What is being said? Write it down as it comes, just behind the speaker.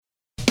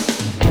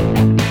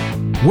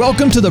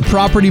Welcome to the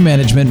Property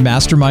Management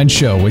Mastermind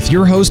Show with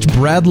your host,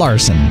 Brad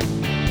Larson.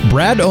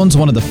 Brad owns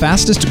one of the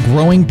fastest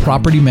growing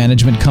property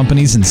management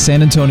companies in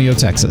San Antonio,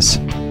 Texas.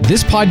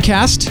 This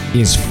podcast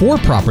is for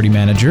property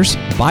managers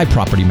by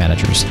property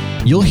managers.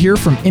 You'll hear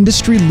from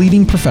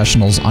industry-leading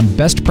professionals on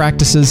best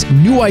practices,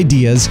 new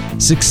ideas,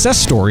 success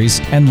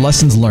stories, and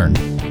lessons learned.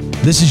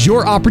 This is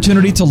your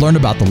opportunity to learn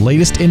about the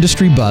latest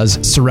industry buzz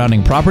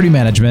surrounding property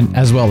management,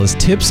 as well as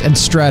tips and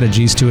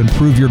strategies to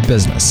improve your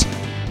business.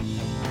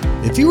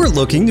 If you are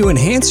looking to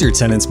enhance your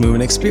tenant's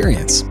move-in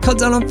experience, cut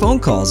down on phone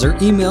calls or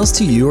emails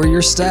to you or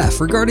your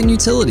staff regarding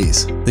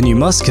utilities, then you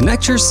must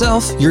connect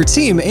yourself, your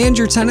team, and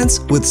your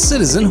tenants with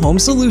Citizen Home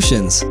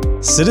Solutions.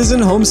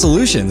 Citizen Home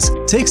Solutions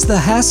takes the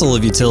hassle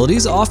of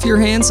utilities off your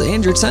hands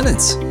and your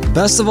tenants.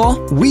 Best of all,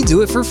 we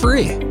do it for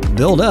free.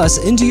 Build us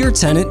into your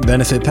tenant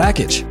benefit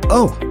package.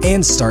 Oh,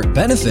 and start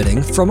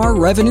benefiting from our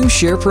revenue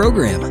share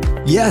program.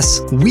 Yes,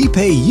 we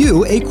pay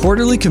you a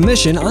quarterly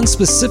commission on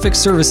specific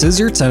services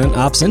your tenant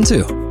opts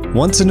into.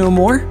 Want to know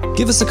more?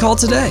 Give us a call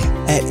today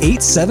at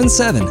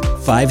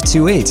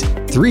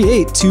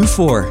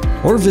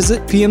 877-528-3824 or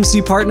visit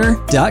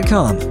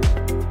pmcpartner.com.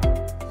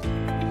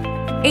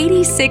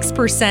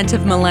 86%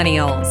 of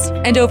millennials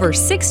and over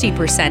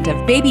 60%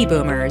 of baby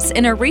boomers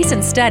in a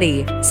recent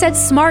study said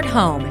smart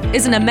home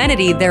is an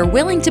amenity they're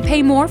willing to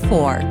pay more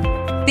for.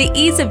 The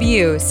ease of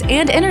use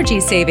and energy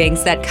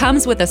savings that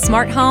comes with a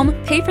smart home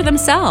pay for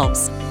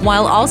themselves,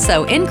 while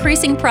also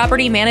increasing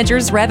property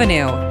managers'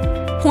 revenue.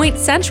 Point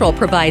Central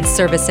provides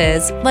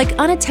services like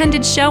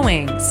unattended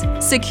showings,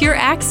 secure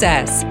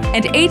access,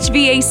 and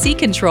HVAC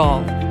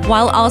control,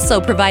 while also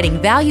providing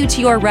value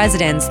to your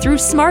residents through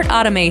smart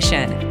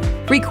automation.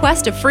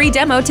 Request a free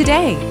demo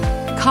today.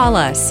 Call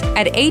us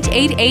at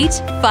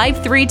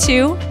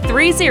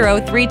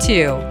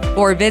 888-532-3032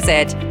 or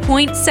visit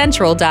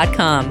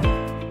pointcentral.com.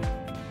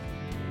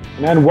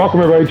 And welcome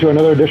everybody to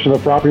another edition of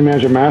the Property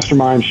Management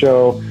Mastermind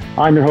Show.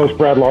 I'm your host,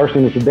 Brad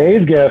Larson, and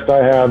today's guest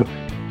I have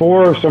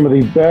four of some of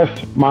the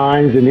best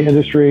minds in the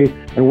industry,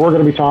 and we're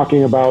going to be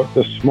talking about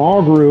the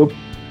small group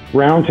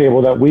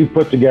roundtable that we've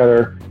put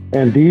together.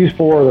 And these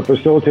four are the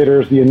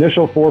facilitators, the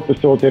initial four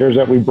facilitators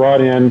that we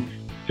brought in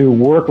to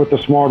work with the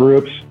small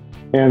groups.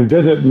 And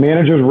visit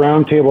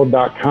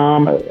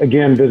managersroundtable.com.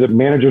 Again, visit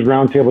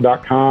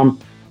managersroundtable.com.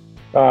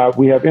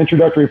 We have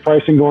introductory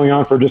pricing going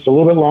on for just a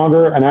little bit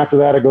longer, and after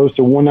that it goes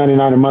to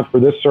 $199 a month for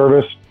this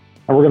service.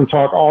 And we're going to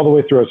talk all the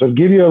way through it. So I'll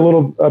give you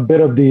a bit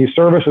of the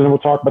service, and then we'll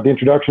talk about the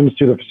introductions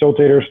to the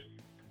facilitators.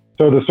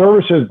 So the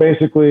service is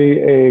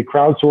basically a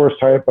crowdsourced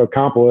type of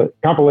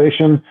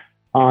compilation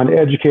on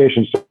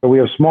education. So we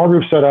have small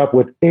groups set up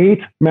with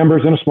 8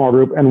 members in a small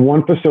group and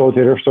 1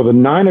 facilitator. So the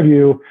 9 of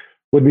you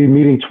would be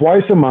meeting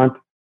twice a month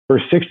for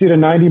 60 to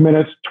 90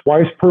 minutes,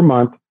 twice per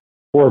month,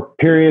 for a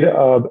period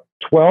of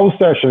 12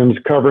 sessions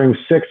covering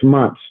 6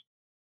 months.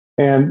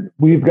 And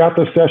we've got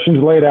the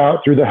sessions laid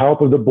out through the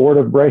help of the board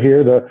of right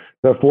here, the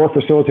 4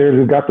 facilitators.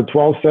 We've got the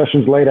 12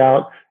 sessions laid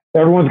out.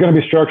 Everyone's going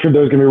to be structured.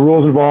 There's going to be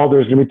rules involved.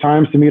 There's going to be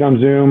times to meet on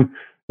Zoom.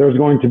 There's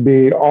going to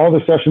be all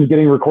the sessions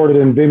getting recorded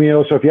in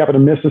Vimeo. So if you happen to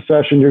miss a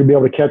session, you're going to be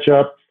able to catch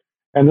up.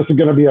 And this is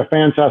going to be a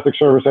fantastic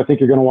service I think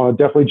you're going to want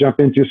to definitely jump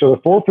into. So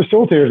the 4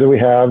 facilitators that we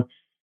have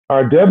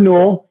are Deb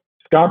Newell,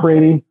 Scott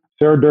Brady,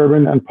 Sarah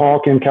Durbin, and Paul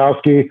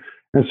Kankowski.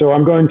 And so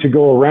I'm going to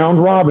go around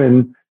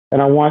robin,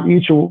 and I want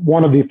each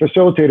one of the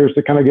facilitators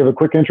to kind of give a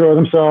quick intro of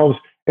themselves,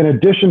 in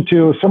addition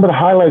to some of the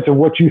highlights of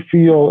what you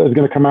feel is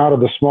going to come out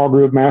of the small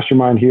group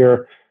mastermind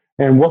here,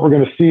 and what we're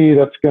going to see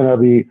that's going to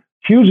be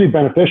hugely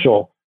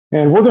beneficial.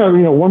 And we're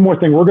going to, one more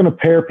thing, we're going to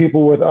pair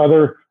people with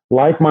other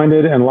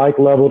like-minded and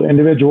like-leveled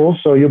individuals.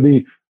 So you'll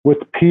be with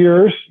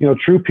peers,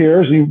 true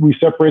peers. We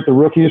separate the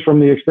rookies from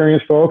the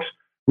experienced folks.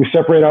 We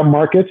separate out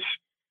markets,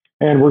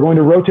 and we're going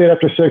to rotate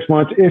after 6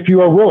 months if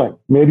you are willing.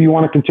 Maybe you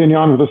want to continue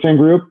on with the same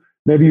group.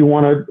 Maybe you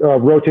want to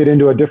rotate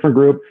into a different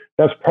group.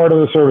 That's part of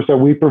the service that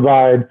we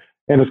provide,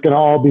 and it's going to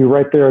all be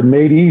right there and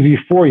made easy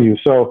for you.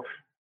 So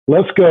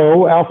let's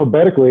go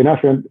alphabetically. And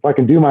if I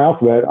can do my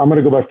alphabet, I'm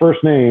going to go by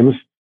first names.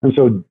 And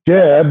so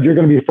Deb, you're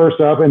going to be first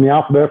up in the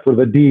alphabet for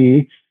the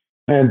D.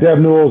 And Deb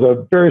Newell is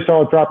a very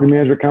solid property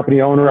management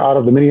company owner out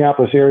of the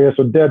Minneapolis area.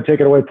 So Deb, take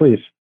it away, please.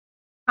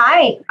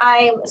 Hi,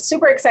 I'm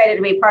super excited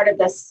to be part of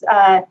this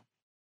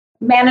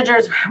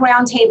Managers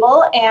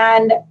Roundtable,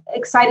 and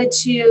excited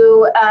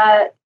to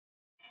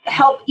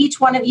help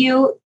each one of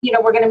you.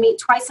 We're going to meet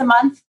twice a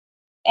month.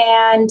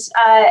 And,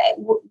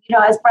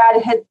 as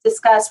Brad had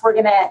discussed, we're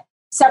going to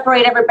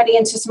separate everybody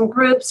into some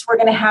groups. We're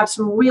going to have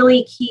some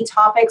really key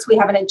topics. We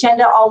have an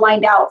agenda all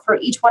lined out for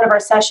each one of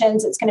our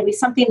sessions. It's going to be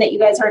something that you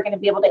guys are going to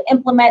be able to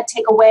implement,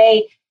 take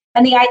away.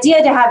 And the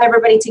idea to have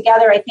everybody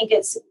together, I think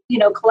it's,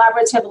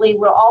 collaboratively,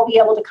 we'll all be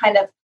able to kind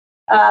of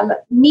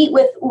meet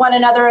with one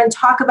another and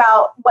talk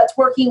about what's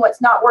working,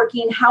 what's not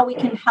working, how we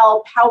can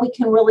help, how we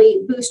can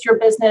really boost your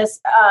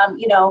business,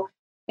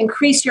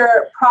 increase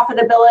your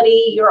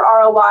profitability, your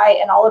ROI,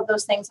 and all of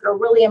those things that are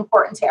really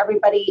important to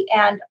everybody,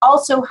 and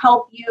also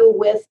help you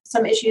with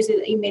some issues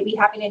that you may be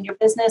having in your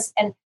business,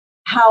 and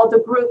how the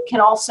group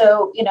can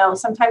also,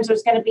 sometimes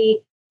there's going to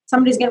be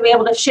somebody's going to be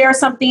able to share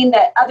something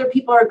that other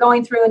people are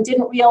going through and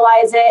didn't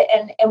realize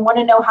it and want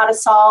to know how to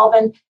solve.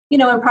 And, in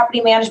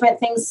property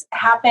management, things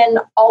happen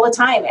all the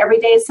time. Every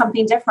day is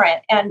something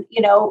different. And,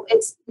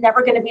 it's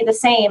never going to be the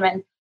same.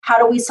 And how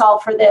do we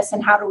solve for this?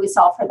 And how do we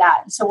solve for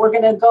that? And so we're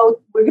going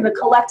to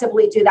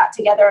collectively do that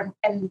together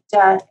and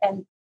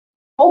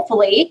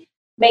hopefully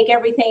make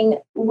everything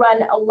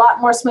run a lot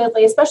more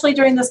smoothly, especially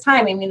during this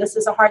time. I mean, this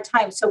is a hard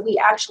time. So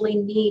we actually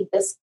need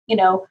this,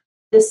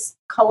 this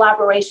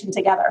collaboration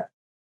together.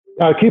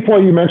 A key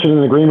point you mentioned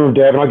in the green room,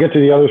 Deb, and I'll get to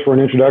the others for an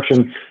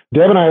introduction.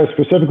 Deb and I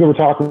specifically were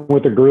talking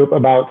with the group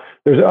about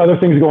there's other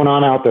things going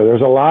on out there.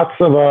 There's lots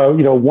of,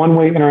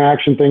 one-way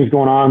interaction things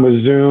going on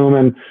with Zoom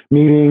and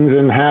meetings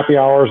and happy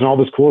hours and all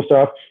this cool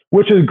stuff,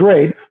 which is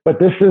great. But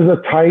this is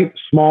a tight,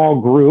 small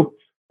group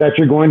that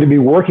you're going to be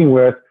working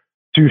with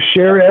to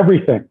share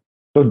everything.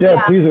 So Deb,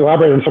 please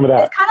elaborate on some of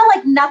that. It's kind of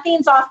like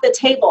nothing's off the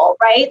table,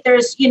 right?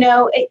 There's,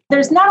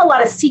 there's not a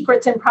lot of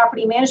secrets in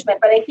property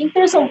management, but I think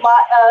there's a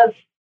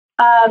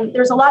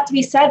lot to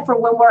be said for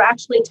when we're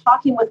actually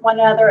talking with one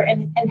another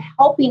and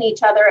helping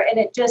each other.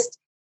 And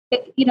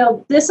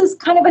this is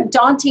kind of a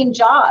daunting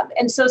job.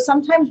 And so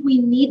sometimes we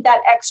need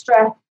that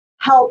extra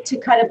help to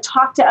kind of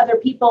talk to other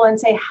people and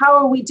say, how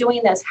are we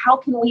doing this? How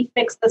can we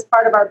fix this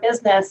part of our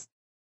business?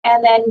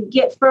 And then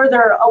get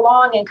further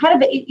along and kind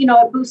of,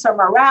 it boosts our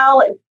morale.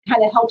 It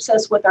kind of helps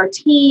us with our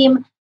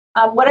team.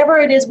 Whatever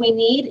it is we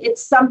need,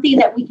 it's something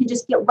that we can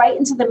just get right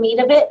into the meat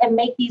of it and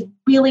make these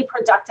really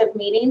productive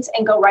meetings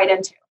and go right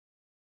into.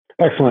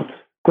 Excellent.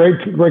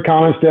 Great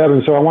comments, Deb.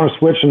 And so I want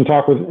to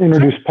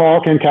introduce Paul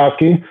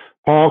Kankowski.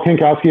 Paul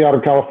Kankowski out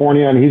of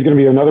California, and he's going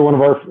to be another one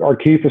of our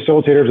key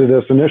facilitators of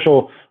this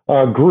initial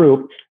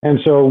group.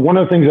 And so one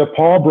of the things that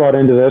Paul brought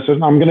into this,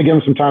 and I'm going to give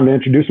him some time to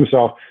introduce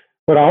himself,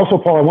 but also,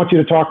 Paul, I want you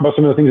to talk about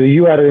some of the things that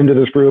you added into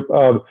this group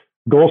of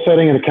goal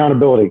setting and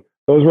accountability.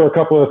 Those were a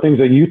couple of things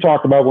that you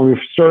talked about when we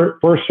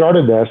first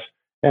started this,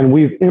 and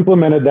we've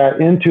implemented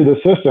that into the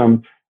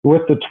system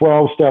with the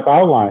 12-step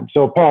outline.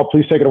 So, Paul,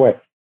 please take it away.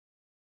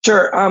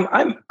 Sure.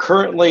 I'm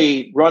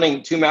currently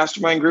running 2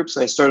 mastermind groups.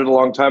 I started a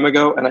long time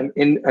ago, and I'm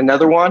in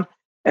another one.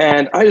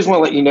 And I just want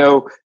to let you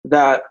know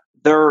that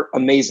they're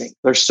amazing.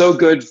 They're so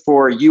good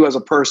for you as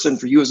a person,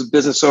 for you as a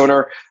business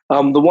owner.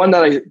 The one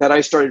that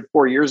I started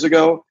 4 years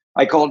ago,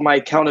 I called my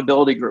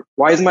accountability group.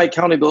 Why is my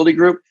accountability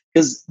group?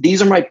 Because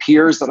these are my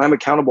peers that I'm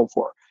accountable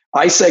for.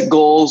 I set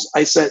goals.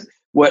 I set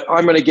what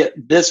I'm going to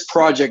get this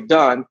project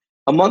done.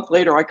 A month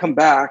later, I come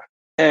back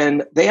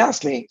and they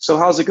ask me, so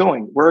how's it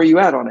going? Where are you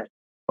at on it?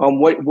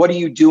 What are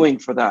you doing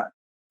for that?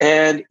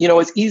 And,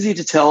 it's easy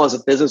to tell as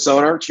a business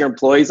owner to your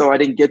employees, oh, I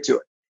didn't get to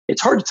it.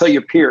 It's hard to tell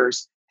your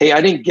peers, hey, I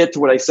didn't get to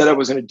what I said I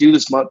was going to do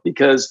this month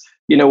because,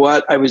 you know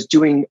what, I was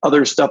doing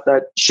other stuff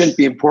that shouldn't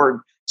be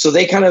important. So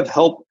they kind of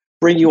help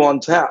bring you on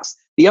task.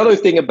 The other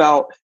thing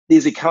about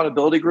these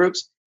accountability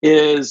groups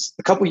is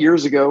a couple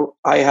years ago,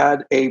 I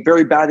had a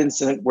very bad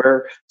incident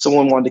where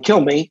someone wanted to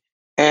kill me.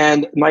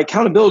 And my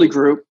accountability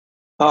group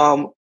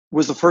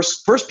was the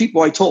first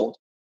people I told.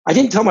 I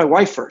didn't tell my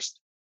wife first.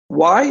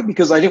 Why?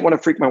 Because I didn't want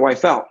to freak my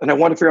wife out and I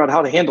wanted to figure out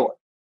how to handle it.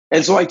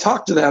 And so I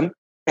talked to them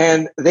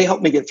and they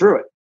helped me get through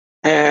it.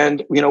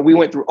 And, we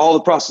went through all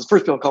the process.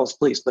 First, people called the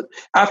police, but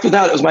after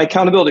that, it was my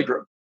accountability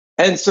group.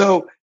 And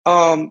so,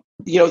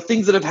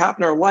 things that have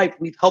happened in our life,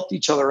 we've helped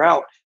each other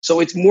out. So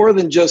it's more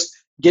than just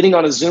getting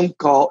on a Zoom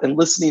call and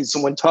listening to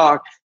someone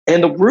talk.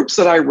 And the groups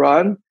that I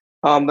run,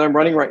 that I'm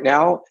running right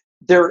now,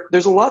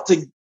 there's a lot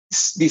to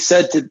be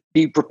said to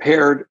be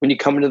prepared when you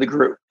come into the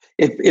group.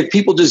 If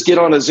people just get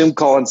on a Zoom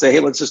call and say, hey,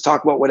 let's just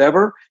talk about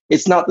whatever,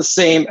 it's not the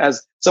same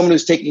as someone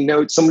who's taking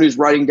notes, someone who's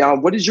writing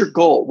down, what is your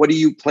goal? What do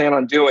you plan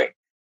on doing?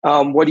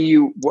 When do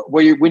you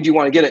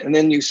want to get it? And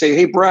then you say,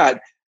 hey, Brad,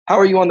 how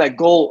are you on that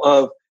goal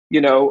of,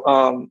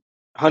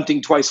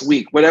 hunting twice a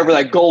week, whatever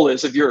that goal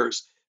is of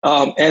yours?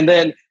 And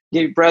then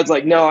Brad's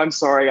like, no, I'm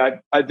sorry.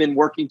 I've been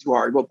working too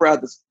hard. Well,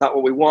 Brad, that's not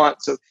what we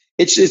want. So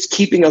it's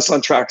keeping us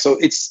on track. So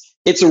it's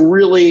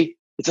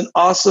an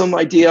awesome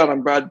idea. And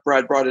I'm glad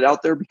Brad brought it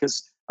out there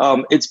because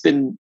it's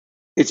been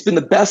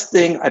the best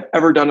thing I've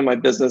ever done in my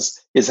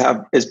business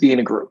is being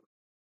a group.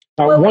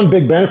 One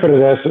big benefit of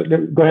this,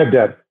 go ahead,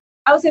 Deb.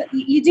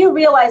 You do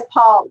realize,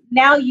 Paul,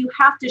 now you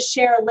have to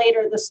share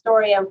later the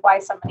story of why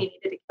somebody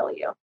needed to kill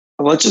you.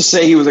 Let's just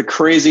say he was a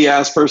crazy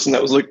ass person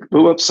that was like,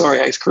 oops, sorry,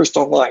 I cursed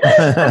online.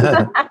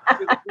 Dealt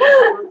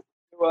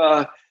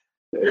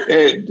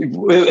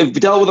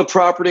with a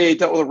property,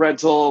 dealt with a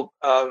rental.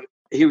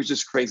 He was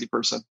just a crazy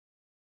person.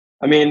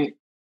 A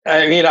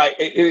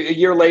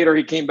year later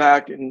he came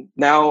back, and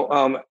now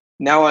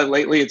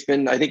lately it's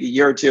been, I think, a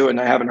year or two,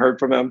 and I haven't heard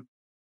from him.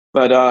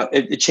 But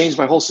it changed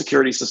my whole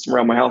security system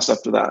around my house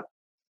after that.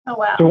 Oh,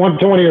 wow. So one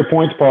of your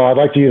points, Paul, I'd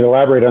like you to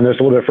elaborate on this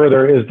a little bit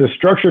further, is the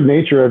structured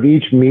nature of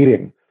each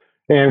meeting,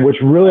 and which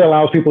really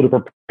allows people to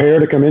prepare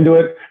to come into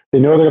it. They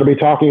know they're going to be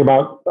talking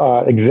about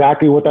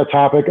exactly what that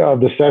topic of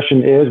the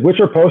session is,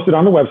 which are posted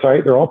on the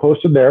website. They're all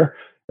posted there.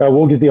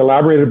 We'll get the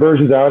elaborated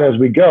versions out as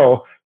we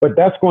go, but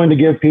that's going to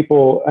give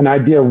people an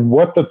idea of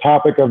what the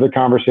topic of the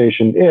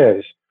conversation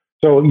is.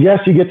 So yes,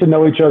 you get to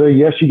know each other.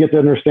 Yes, you get to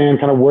understand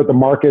kind of what the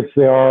markets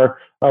they are,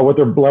 what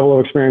their level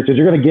of experience is.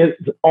 You're going to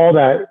get all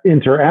that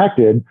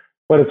interacted,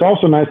 but it's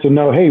also nice to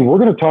know, hey, we're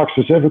going to talk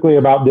specifically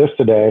about this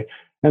today.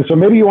 And so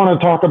maybe you want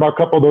to talk about a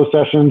couple of those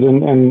sessions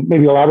and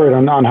maybe elaborate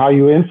on how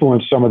you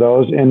influence some of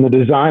those in the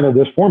design of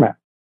this format.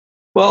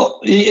 Well,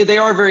 they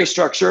are very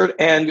structured,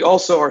 and we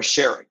also are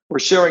sharing. We're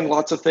sharing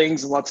lots of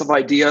things and lots of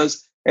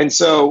ideas. And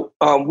so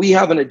we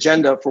have an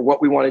agenda for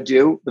what we want to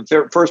do.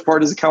 The first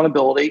part is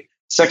accountability.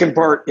 Second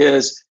part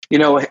is,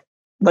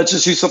 let's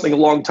just do something a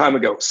long time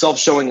ago,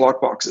 self-showing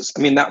lockboxes.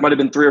 I mean, that might have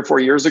been 3 or 4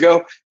 years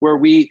ago where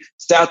we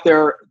sat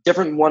there,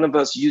 different one of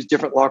us used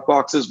different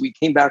lockboxes. We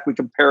came back, we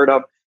compared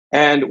them,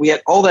 and we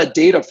had all that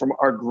data from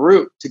our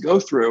group to go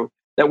through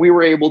that we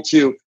were able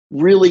to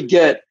really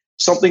get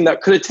something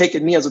that could have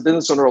taken me as a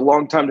business owner a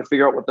long time to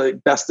figure out what the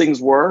best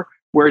things were,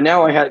 where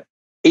now I had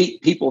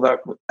 8 people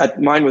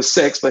mine was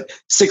 6, but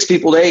 6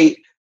 people to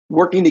 8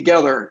 working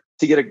together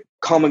to get a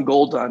common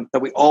goal done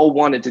that we all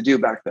wanted to do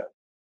back then.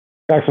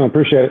 Excellent.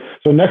 Appreciate it.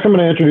 So next I'm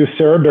going to introduce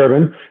Sarah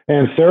Durbin.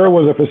 And Sarah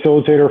was a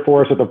facilitator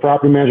for us at the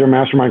Property Manager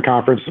Mastermind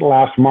Conference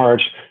last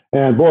March.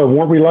 And boy,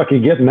 weren't we lucky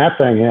getting that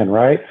thing in,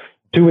 right?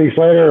 2 weeks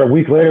later, a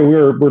week later,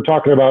 we're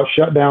talking about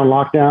shutdown,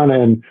 lockdown,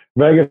 and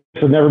Vegas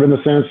has never been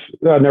the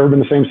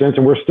same since,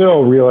 and we're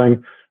still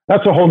reeling.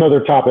 That's a whole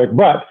nother topic,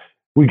 but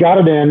we got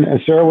it in,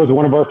 and Sarah was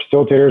one of our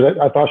facilitators.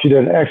 I thought she did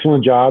an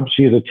excellent job.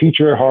 She's a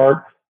teacher at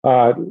heart,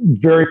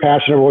 very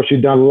passionate about what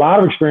she'd done, a lot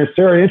of experience.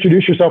 Sarah,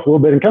 introduce yourself a little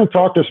bit and kind of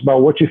talk to us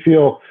about what you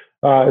feel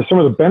is some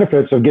of the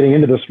benefits of getting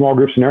into the small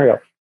group scenario.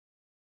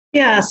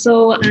 Yeah,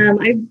 so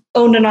I've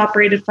owned and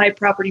operated 5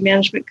 property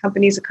management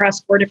companies across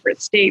 4 different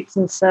states.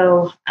 And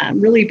so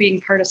really being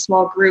part of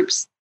small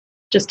groups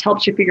just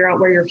helps you figure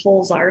out where your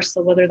holes are.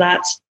 So whether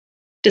that's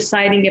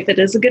deciding if it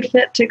is a good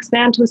fit to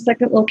expand to a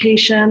second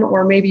location,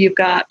 or maybe you've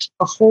got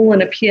a hole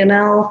in a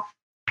P&L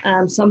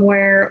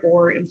somewhere,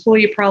 or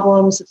employee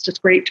problems, it's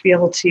just great to be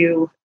able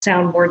to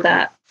soundboard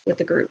that with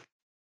the group.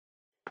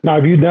 Now,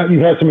 you've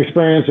had some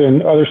experience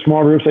in other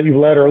small groups that you've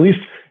led, or at least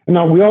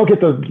now we all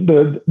get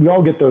the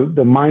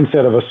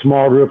mindset of a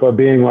small group of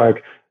being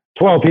like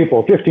 12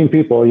 people, 15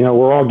 people.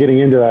 We're all getting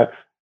into that.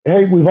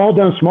 Hey, we've all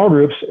done small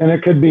groups, and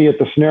it could be at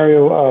the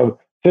scenario of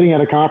sitting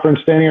at a conference,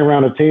 standing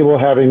around a table,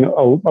 having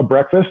a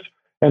breakfast,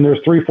 and there's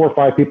 3, 4,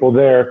 5 people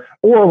there.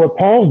 Or what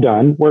Paul's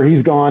done, where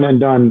he's gone and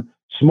done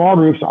small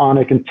groups on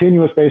a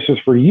continuous basis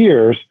for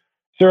years.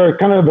 Sarah,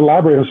 kind of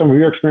elaborate on some of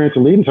your experience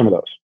in leading some of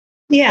those.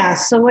 Yeah,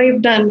 so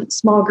I've done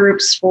small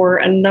groups for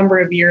a number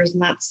of years,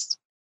 and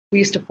we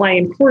used to fly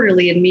in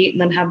quarterly and meet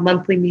and then have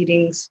monthly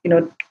meetings,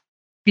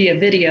 via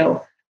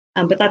video.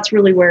 But that's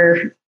really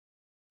where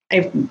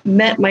I've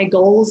met my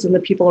goals, and the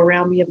people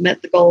around me have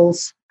met the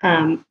goals,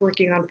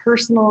 working on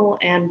personal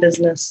and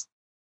business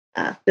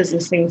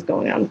things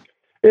going on.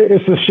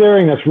 It's the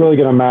sharing that's really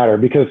going to matter,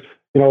 because,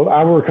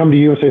 I will come to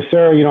you and say,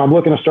 Sarah, I'm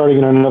looking at starting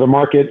in another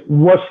market.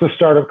 What's the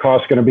startup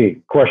cost going to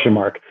be? ?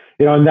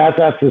 And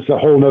that's just a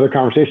whole nother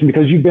conversation,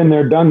 because you've been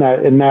there, done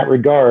that in that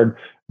regard.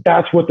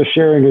 That's what the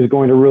sharing is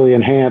going to really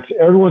enhance.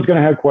 Everyone's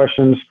going to have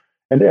questions,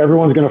 and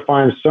everyone's going to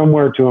find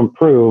somewhere to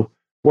improve,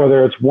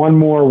 whether it's one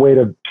more way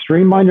to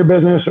streamline your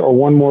business, or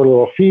one more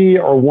little fee,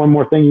 or one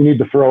more thing you need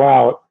to throw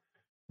out.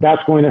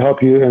 That's going to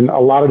help you in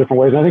a lot of different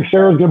ways. And I think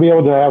Sarah's going to be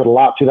able to add a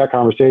lot to that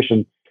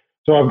conversation.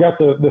 So I've got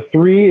the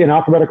 3 in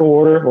alphabetical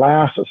order.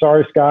 Last,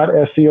 sorry, Scott,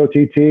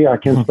 SCOTT. I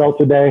can't spell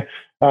today.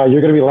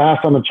 You're going to be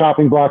last on the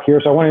chopping block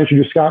here. So I want to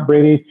introduce Scott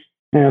Brady.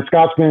 And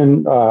Scott's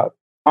been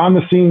on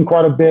the scene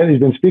quite a bit. He's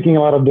been speaking at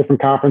a lot of different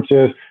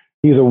conferences.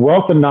 He's a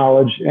wealth of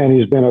knowledge, and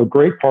he's been a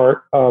great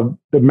part of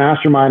the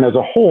mastermind as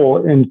a whole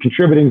in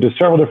contributing to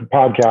several different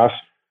podcasts,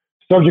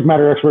 subject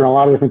matter expert on a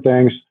lot of different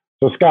things.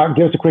 So Scott,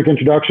 give us a quick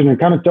introduction and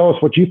kind of tell us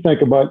what you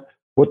think about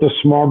what the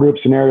small group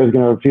scenario is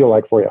going to feel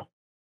like for you.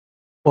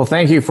 Well,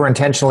 thank you for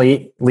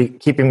intentionally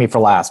keeping me for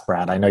last,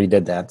 Brad. I know you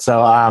did that.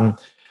 So,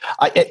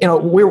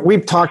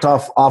 we've talked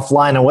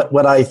offline, and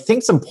what I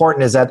think is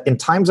important is that in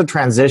times of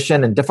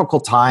transition and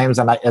difficult times,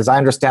 and as I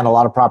understand, a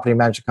lot of property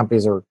management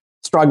companies are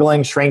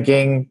struggling,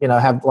 shrinking,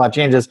 have a lot of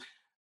changes.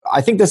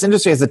 I think this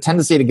industry has a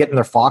tendency to get in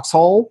their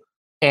foxhole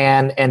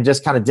and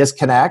just kind of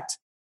disconnect,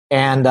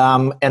 and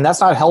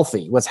that's not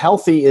healthy. What's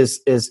healthy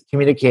is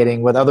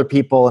communicating with other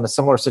people in a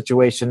similar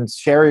situation,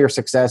 share your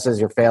successes,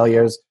 your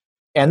failures.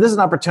 And this is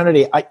an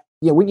opportunity.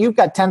 You've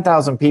got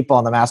 10,000 people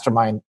on the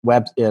Mastermind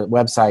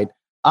website.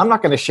 I'm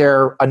not going to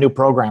share a new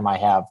program I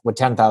have with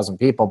 10,000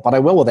 people, but I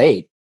will with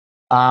 8.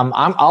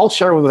 I'll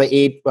share with the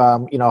 8,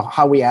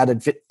 how we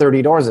added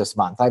 30 doors this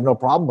month. I have no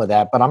problem with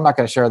that, but I'm not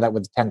going to share that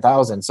with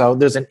 10,000. So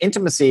there's an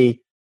intimacy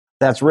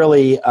that's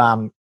really,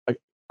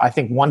 I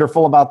think,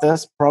 wonderful about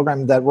this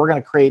program, that we're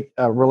going to create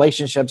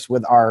relationships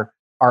with our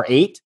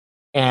 8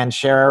 and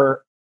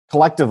share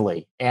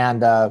collectively.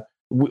 And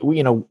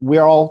we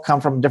all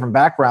come from different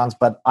backgrounds,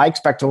 but I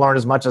expect to learn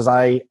as much as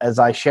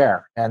I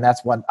share, and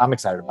that's what I'm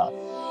excited about.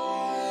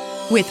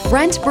 With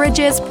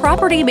RentBridge's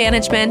property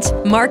management,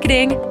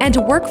 marketing, and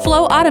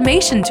workflow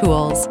automation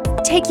tools,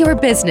 take your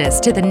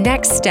business to the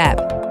next step.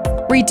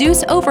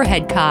 Reduce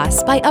overhead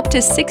costs by up to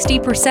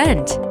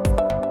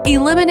 60%.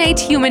 Eliminate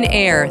human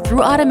error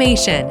through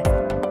automation.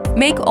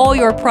 Make all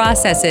your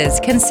processes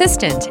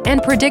consistent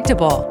and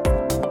predictable.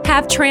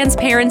 Have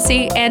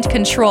transparency and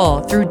control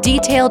through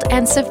detailed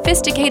and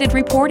sophisticated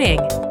reporting.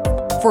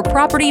 For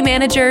property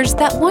managers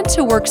that want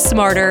to work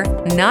smarter,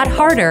 not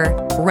harder,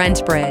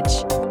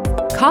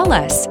 RentBridge. Call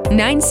us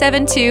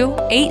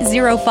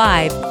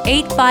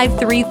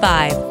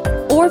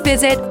 972-805-8535 or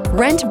visit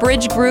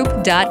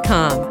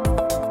rentbridgegroup.com.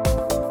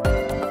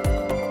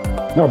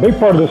 Now, a big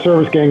part of the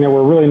service, gang, that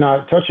we're really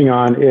not touching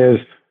on is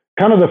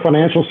kind of the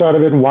financial side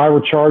of it and why we're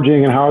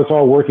charging and how it's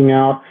all working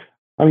out.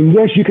 I mean,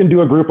 yes, you can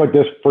do a group like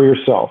this for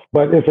yourself,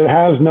 but if it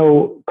has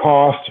no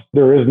cost,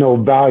 there is no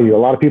value.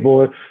 A lot of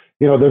people,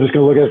 they're just going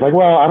to look at it like,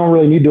 well, I don't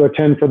really need to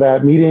attend for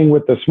that meeting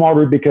with the small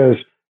group because,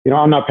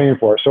 I'm not paying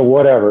for it. So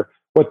whatever.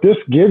 What this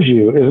gives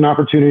you is an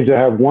opportunity to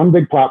have one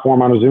big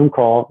platform on a Zoom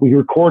call. We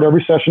record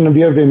every session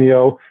via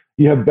Vimeo.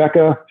 You have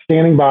Becca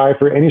standing by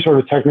for any sort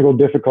of technical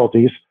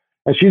difficulties,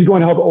 and she's going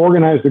to help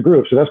organize the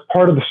group. So that's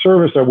part of the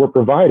service that we're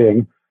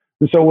providing.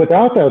 And so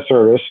without that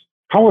service,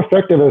 how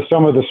effective has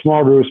some of the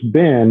small groups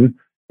been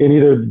in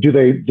either do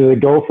they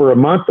go for a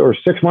month or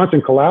 6 months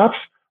and collapse,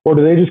 or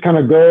do they just kind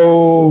of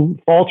go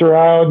falter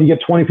out? You get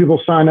 20 people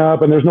sign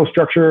up and there's no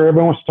structure.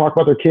 Everyone wants to talk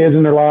about their kids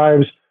and their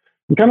lives.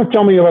 And kind of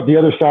tell me about the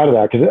other side of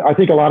that, because I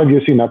think a lot of you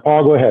have seen that.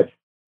 Paul, go ahead.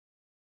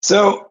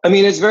 So,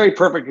 it's a very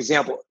perfect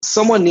example.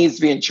 Someone needs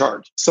to be in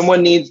charge.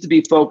 Someone needs to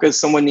be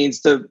focused. Someone needs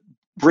to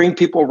bring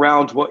people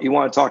around to what you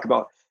want to talk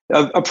about.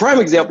 A prime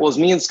example is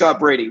me and Scott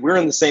Brady. We're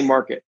in the same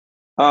market.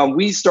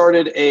 We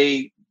started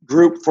a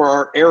group for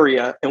our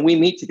area and we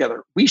meet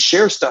together. We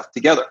share stuff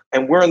together,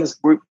 and we're in this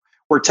group.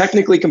 We're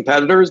technically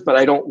competitors, but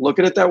I don't look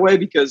at it that way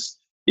because,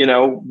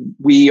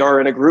 we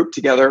are in a group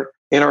together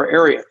in our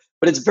area.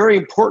 But it's very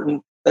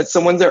important that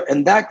someone's there.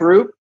 And that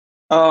group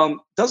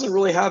doesn't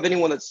really have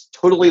anyone that's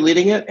totally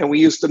leading it. And we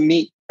used to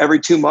meet every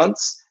 2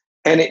 months.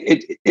 And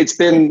it's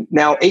been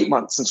now 8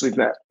 months since we've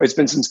met. It's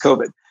been since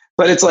COVID.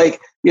 But it's like,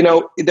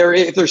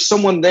 if there's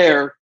someone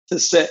there to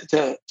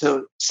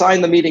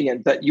sign the meeting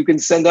in that you can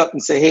send up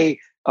and say, hey,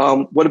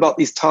 what about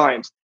these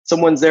times?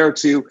 Someone's there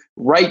to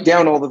write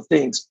down all the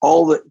things,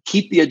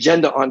 keep the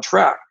agenda on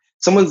track.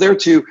 Someone's there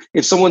to,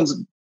 if someone's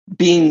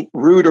being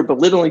rude or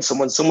belittling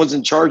someone's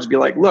in charge to be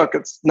like, look,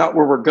 it's not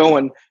where we're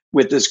going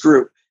with this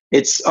group.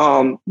 It's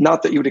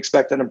not that you would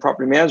expect that in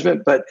property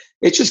management, but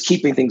it's just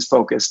keeping things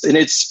focused. And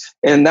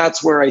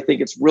that's where I think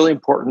it's really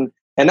important.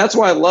 And that's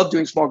why I love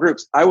doing small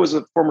groups. I was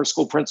a former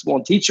school principal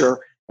and teacher.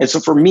 And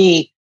so for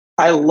me,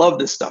 I love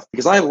this stuff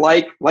because I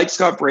like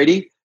Scott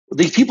Brady,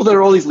 these people that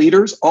are all these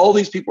leaders, all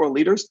these people are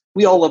leaders.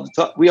 We all love to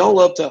talk. We all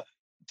love to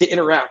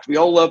interact. We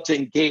all love to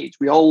engage.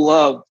 We all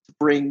love to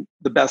bring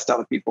the best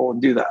out of people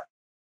and do that.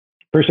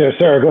 Appreciate it.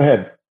 Sarah, go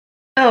ahead.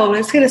 Oh, I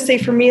was going to say,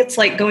 for me, it's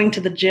like going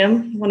to the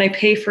gym. When I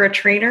pay for a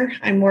trainer,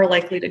 I'm more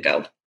likely to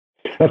go.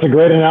 That's a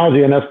great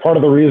analogy. And that's part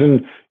of the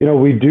reason,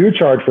 we do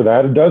charge for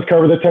that. It does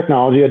cover the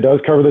technology. It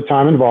does cover the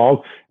time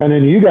involved. And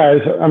then you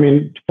guys,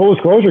 full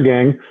disclosure,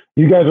 gang,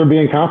 you guys are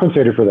being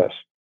compensated for this,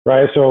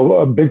 right? So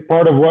a big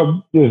part of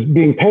what is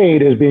being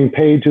paid to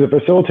the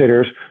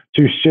facilitators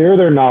to share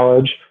their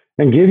knowledge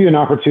and give you an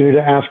opportunity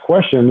to ask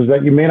questions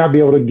that you may not be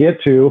able to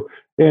get to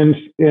in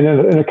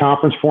a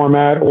conference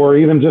format, or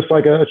even just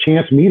like a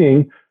chance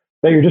meeting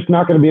that you're just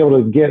not going to be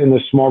able to get in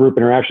this small group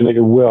interaction that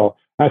you will.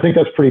 And I think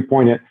that's pretty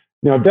poignant.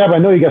 Deb, I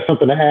know you got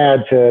something to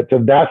add to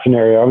that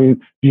scenario. Do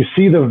you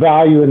see the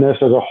value in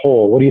this as a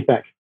whole? What do you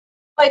think?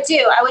 I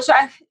do.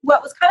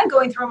 What was kind of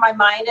going through my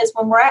mind is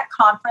when we're at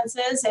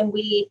conferences and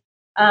we,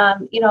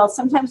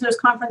 sometimes there's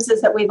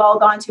conferences that we've all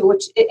gone to,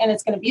 and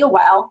it's going to be a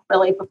while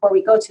really before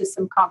we go to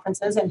some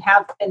conferences and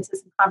have been to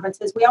some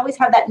conferences. We always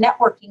have that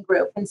networking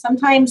group, and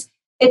sometimes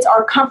it's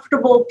our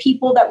comfortable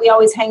people that we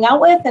always hang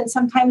out with, and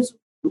sometimes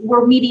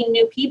we're meeting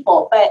new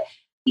people. But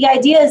the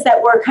idea is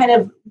that we're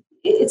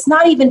it's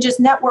not even just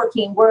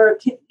networking. We're,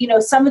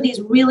 some of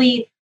these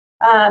really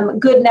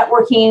good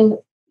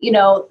networking,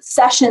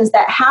 sessions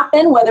that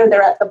happen, whether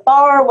they're at the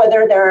bar,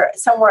 whether they're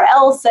somewhere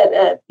else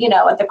at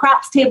the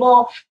craps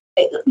table.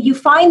 You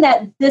find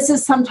that this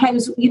is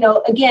sometimes,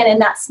 again, in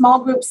that small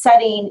group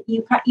setting,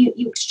 you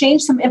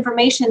exchange some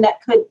information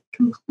that could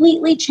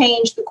completely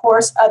change the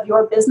course of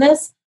your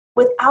business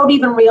without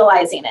even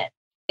realizing it.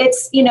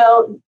 It's,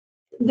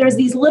 there's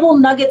these little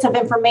nuggets of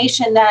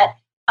information that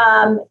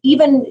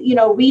even,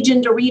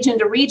 region to region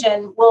to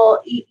region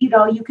will,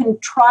 you can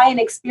try and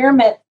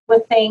experiment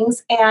with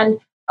things. And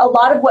a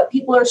lot of what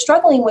people are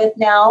struggling with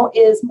now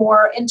is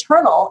more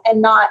internal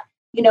and not,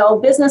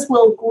 business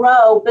will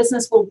grow,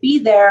 business will be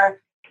there,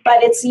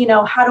 but it's,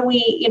 how do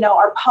we,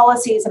 our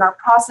policies and our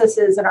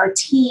processes and our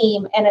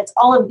team, and it's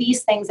all of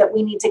these things that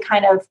we need to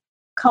kind of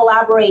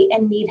collaborate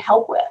and need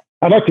help with.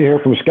 I'd like to hear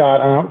from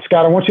Scott.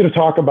 Scott, I want you to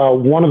talk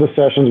about one of the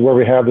sessions where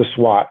we have the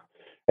SWOT.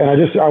 And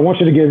I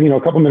want you to give,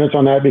 a couple minutes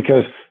on that,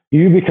 because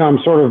you become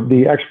sort of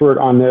the expert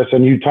on this,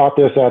 and you taught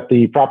this at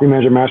the Property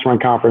Manager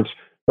Mastermind Conference.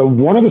 But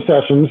one of the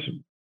sessions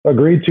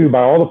agreed to by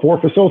all the 4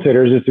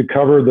 facilitators is to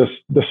cover the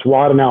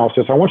SWOT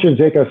analysis. I want you to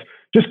take us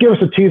just give us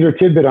a teaser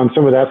tidbit on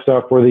some of that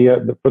stuff for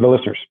the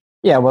listeners.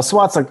 Yeah, well,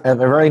 SWOT's a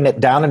very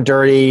down and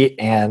dirty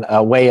and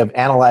a way of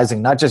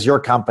analyzing not just your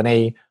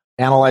company,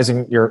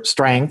 analyzing your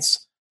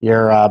strengths,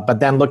 but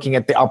then looking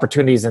at the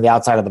opportunities in the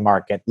outside of the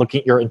market,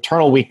 looking at your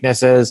internal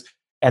weaknesses,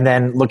 and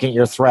then looking at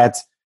your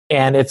threats.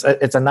 And it's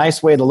a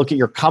nice way to look at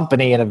your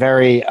company in a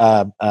very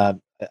a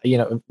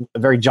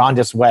very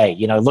jaundiced way.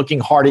 Looking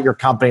hard at your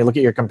company, look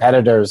at your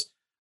competitors.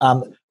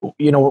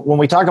 When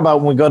we talk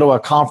about when we go to a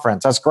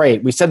conference, that's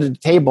great. We sit at a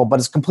table, but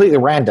it's completely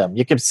random.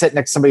 You could sit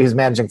next to somebody who's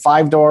managing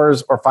 5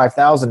 doors or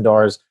 5,000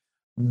 doors.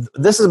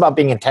 This is about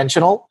being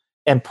intentional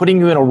and putting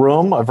you in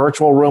a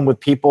virtual room with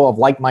people of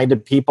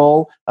like-minded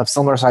people of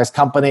similar sized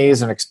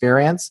companies and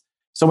experience.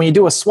 So when you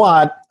do a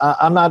SWOT,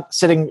 I'm not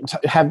sitting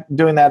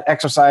doing that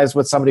exercise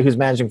with somebody who's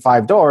managing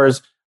 5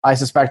 doors. I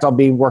suspect I'll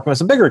be working with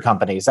some bigger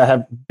companies that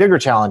have bigger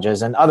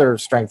challenges and other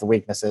strengths and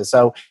weaknesses.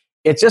 So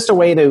it's just a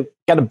way to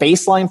get a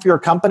baseline for your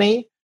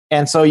company.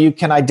 And so you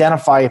can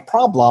identify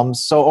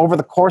problems. So over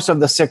the course of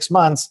the 6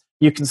 months,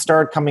 you can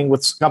start coming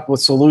up with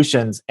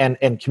solutions and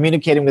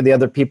communicating with the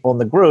other people in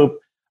the group.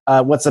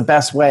 What's the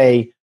best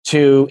way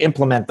to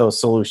implement those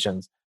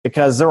solutions?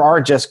 Because there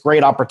are just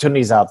great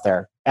opportunities out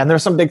there. And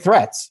there's some big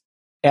threats.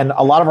 And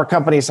a lot of our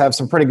companies have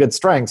some pretty good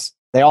strengths.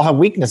 They all have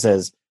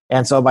weaknesses.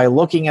 And so by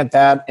looking at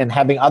that and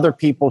having other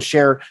people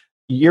share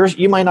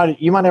you might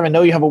even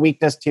know you have a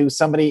weakness to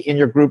somebody in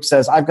your group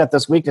says, I've got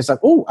this weakness. Like,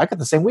 oh, I got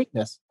the same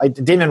weakness. I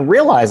didn't even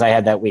realize I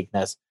had that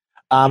weakness.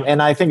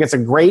 And I think it's a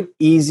great,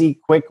 easy,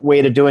 quick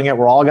way to doing it.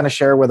 We're all going to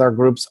share with our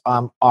groups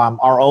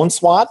our own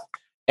SWOT,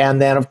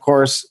 and then of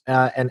course,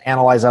 and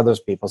analyze others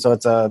people. So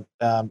it's a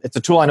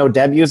tool I know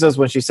Deb uses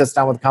when she sits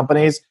down with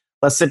companies.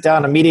 Let's sit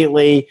down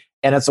immediately.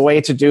 And it's a way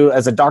to do,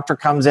 as a doctor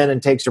comes in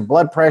and takes your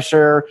blood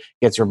pressure,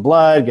 gets your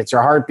blood, gets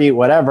your heartbeat,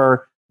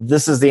 whatever.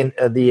 This is the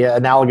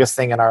analogous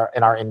thing in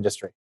our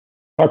industry.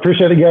 I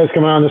appreciate you guys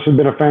coming on. This has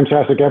been a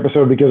fantastic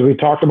episode because we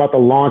talked about the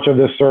launch of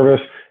this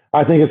service.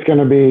 I think it's going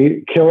to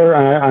be killer.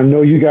 And I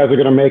know you guys are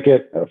going to make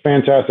it a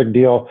fantastic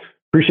deal.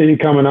 Appreciate you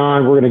coming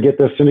on. We're going to get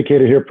this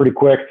syndicated here pretty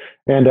quick.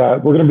 And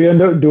we're going to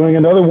be doing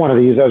another one of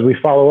these as we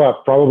follow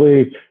up.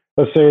 Probably,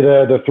 let's say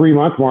the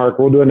 3-month mark,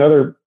 we'll do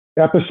another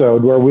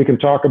episode where we can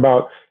talk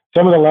about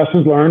some of the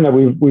lessons learned that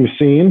we've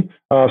seen,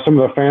 some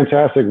of the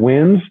fantastic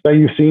wins that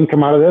you've seen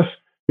come out of this.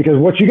 Because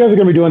what you guys are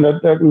going to be doing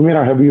that we may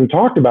not have even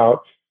talked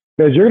about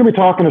is you're going to be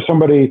talking to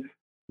somebody,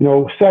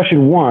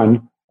 session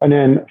 1, and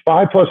then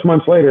 5+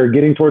 months later,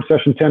 getting towards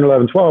session 10,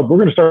 11, 12, we're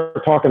going to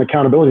start talking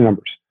accountability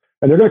numbers.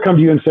 And they're going to come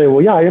to you and say,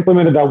 well, yeah, I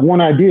implemented that one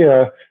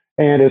idea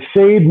and it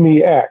saved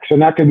me X, and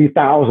that could be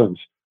thousands.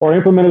 Or I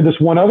implemented this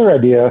one other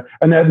idea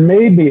and that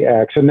made me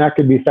X, and that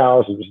could be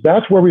thousands.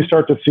 That's where we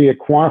start to see it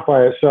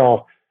quantify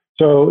itself.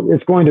 So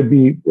it's going to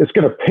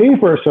pay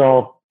for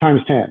itself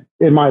times 10,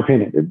 in my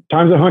opinion,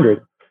 times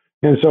 100.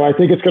 And so I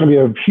think it's going to be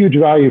a huge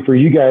value for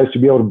you guys to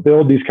be able to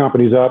build these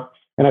companies up.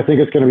 And I think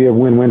it's going to be a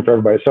win-win for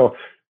everybody. So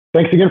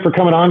thanks again for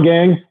coming on,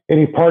 gang.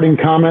 Any parting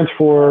comments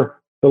for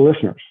the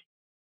listeners?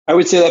 I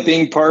would say that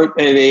being part of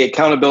an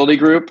accountability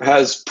group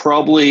has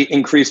probably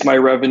increased my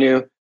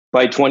revenue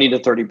by 20 to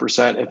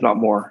 30%, if not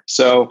more.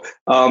 So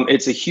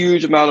it's a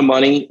huge amount of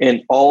money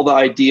and all the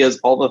ideas,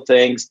 all the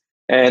things.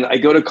 And I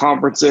go to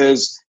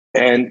conferences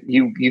and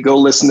you go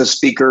listen to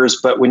speakers,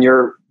 but when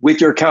you're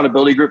with your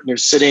accountability group and you're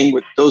sitting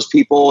with those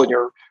people and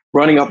you're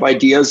running up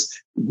ideas,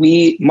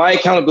 my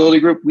accountability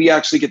group, we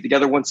actually get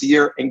together once a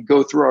year and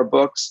go through our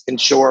books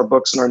and show our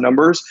books and our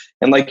numbers.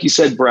 And like you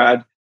said,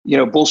 Brad,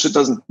 bullshit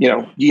doesn't,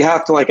 you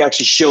have to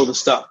actually show the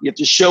stuff. You have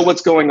to show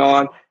what's going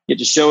on. You have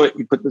to show it.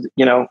 You put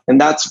and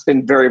that's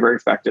been very, very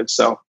effective.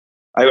 So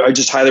I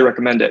just highly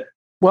recommend it.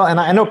 Well, and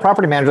I know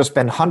property managers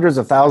spend hundreds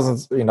of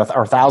thousands,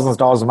 or thousands of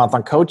dollars a month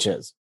on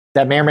coaches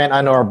that may or may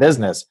not know our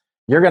business.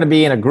 You're going to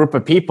be in a group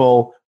of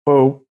people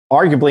who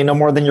arguably know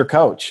more than your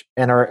coach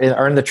and are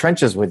in the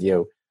trenches with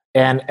you,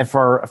 and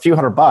for a few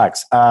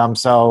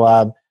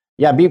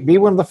 $100. Be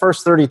one of the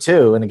first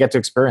 32 and get to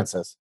experience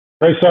this.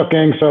 Great stuff,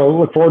 gang. So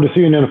look forward to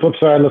seeing you on the flip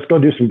side. Let's go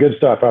do some good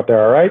stuff out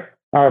there. All right,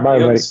 bye,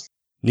 everybody.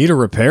 Need a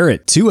repair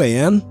at 2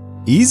 a.m.?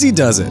 Easy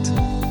does it.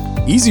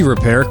 Easy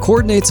Repair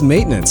coordinates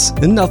maintenance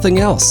and nothing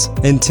else,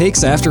 and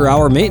takes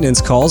after-hour maintenance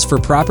calls for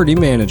property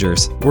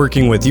managers,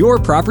 working with your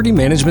property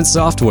management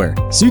software,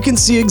 so you can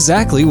see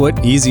exactly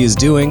what Easy is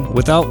doing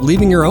without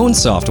leaving your own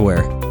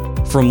software.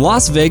 From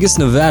Las Vegas,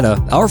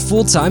 Nevada, our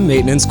full-time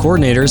maintenance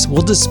coordinators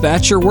will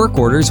dispatch your work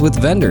orders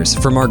with vendors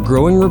from our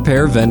growing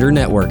repair vendor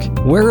network,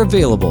 where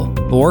available,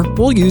 or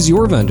we'll use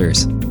your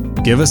vendors.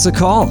 Give us a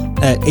call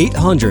at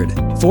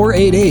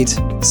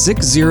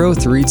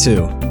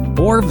 800-488-6032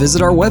 or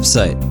visit our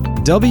website,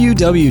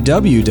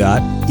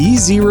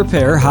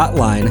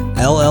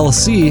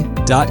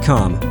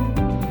 www.easyrepairhotlinellc.com.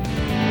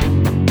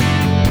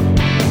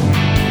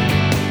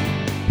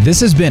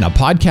 This has been a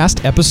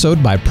podcast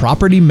episode by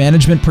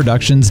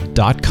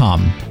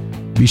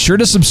PropertyManagementProductions.com. Be sure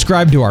to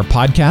subscribe to our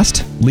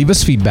podcast, leave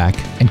us feedback,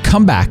 and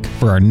come back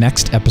for our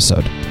next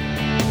episode.